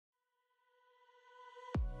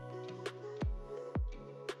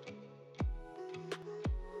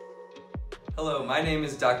Hello, my name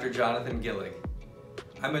is Dr. Jonathan Gillig.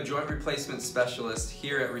 I'm a joint replacement specialist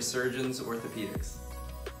here at Resurgence Orthopedics.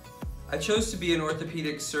 I chose to be an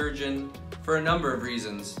orthopedic surgeon for a number of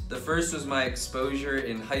reasons. The first was my exposure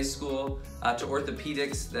in high school to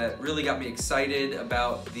orthopedics that really got me excited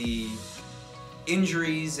about the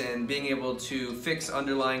injuries and being able to fix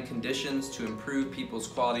underlying conditions to improve people's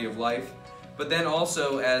quality of life. But then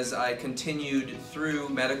also, as I continued through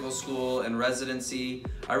medical school and residency,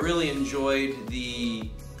 I really enjoyed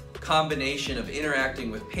the combination of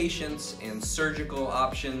interacting with patients and surgical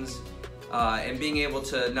options and being able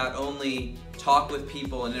to not only talk with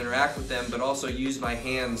people and interact with them, but also use my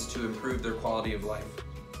hands to improve their quality of life.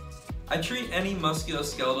 I treat any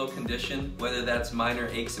musculoskeletal condition, whether that's minor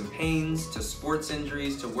aches and pains, to sports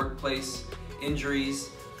injuries, to workplace injuries.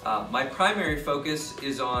 My primary focus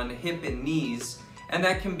is on hip and knees, and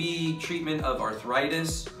that can be treatment of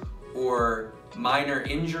arthritis or minor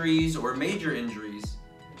injuries or major injuries.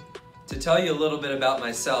 To tell you a little bit about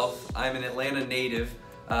myself, I'm an Atlanta native,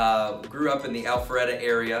 grew up in the Alpharetta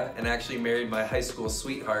area, and actually married my high school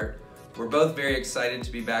sweetheart. We're both very excited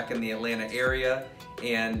to be back in the Atlanta area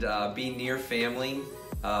and be near family.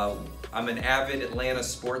 I'm an avid Atlanta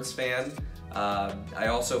sports fan. I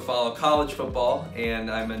also follow college football,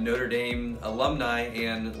 and I'm a Notre Dame alumni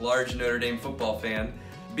and large Notre Dame football fan.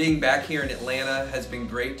 Being back here in Atlanta has been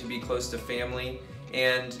great to be close to family,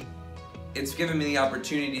 and it's given me the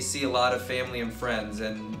opportunity to see a lot of family and friends,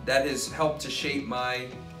 and that has helped to shape my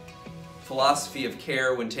philosophy of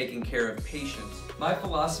care when taking care of patients. My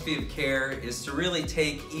philosophy of care is to really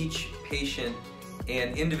take each patient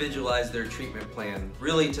and individualize their treatment plan,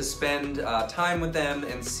 really to spend time with them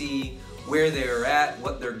and see where they're at,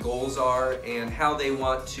 what their goals are, and how they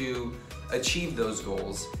want to achieve those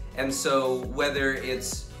goals. And so whether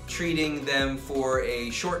it's treating them for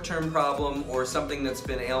a short-term problem or something that's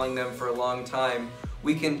been ailing them for a long time,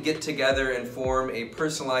 we can get together and form a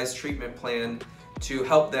personalized treatment plan to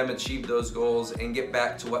help them achieve those goals and get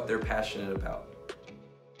back to what they're passionate about.